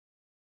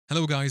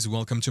Hello guys,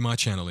 welcome to my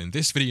channel. In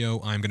this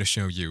video, I'm going to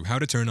show you how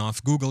to turn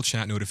off Google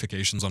Chat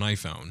notifications on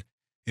iPhone.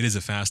 It is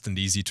a fast and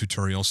easy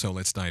tutorial, so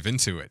let's dive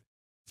into it.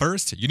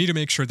 First, you need to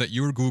make sure that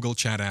your Google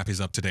Chat app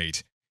is up to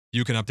date.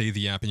 You can update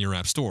the app in your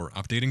App Store.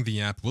 Updating the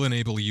app will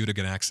enable you to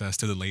get access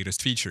to the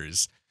latest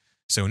features.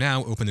 So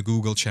now, open the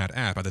Google Chat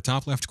app. At the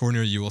top left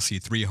corner, you will see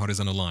three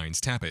horizontal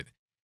lines. Tap it.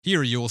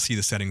 Here, you will see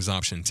the settings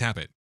option. Tap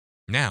it.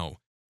 Now,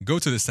 go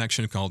to the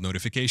section called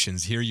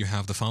Notifications. Here you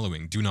have the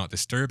following: Do Not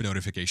Disturb,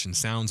 Notification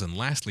Sounds, and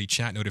lastly,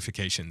 Chat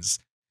Notifications.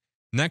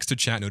 Next to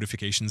Chat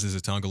Notifications is a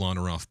toggle on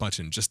or off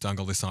button. Just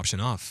toggle this option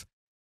off.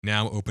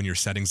 Now open your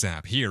Settings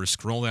app. Here,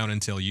 scroll down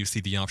until you see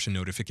the option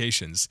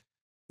Notifications.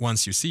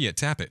 Once you see it,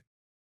 tap it.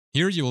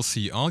 Here you will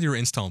see all your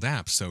installed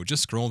apps, so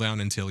just scroll down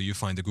until you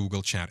find the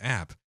Google Chat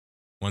app.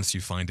 Once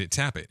you find it,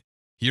 tap it.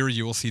 Here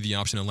you will see the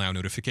option Allow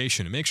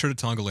Notification. Make sure to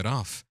toggle it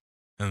off.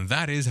 And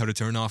that is how to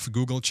turn off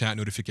Google Chat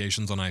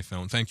notifications on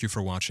iPhone. Thank you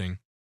for watching.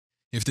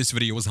 If this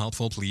video was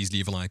helpful, please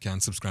leave a like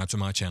and subscribe to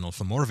my channel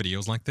for more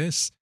videos like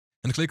this.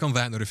 And click on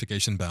that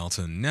notification bell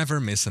to never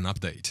miss an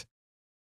update.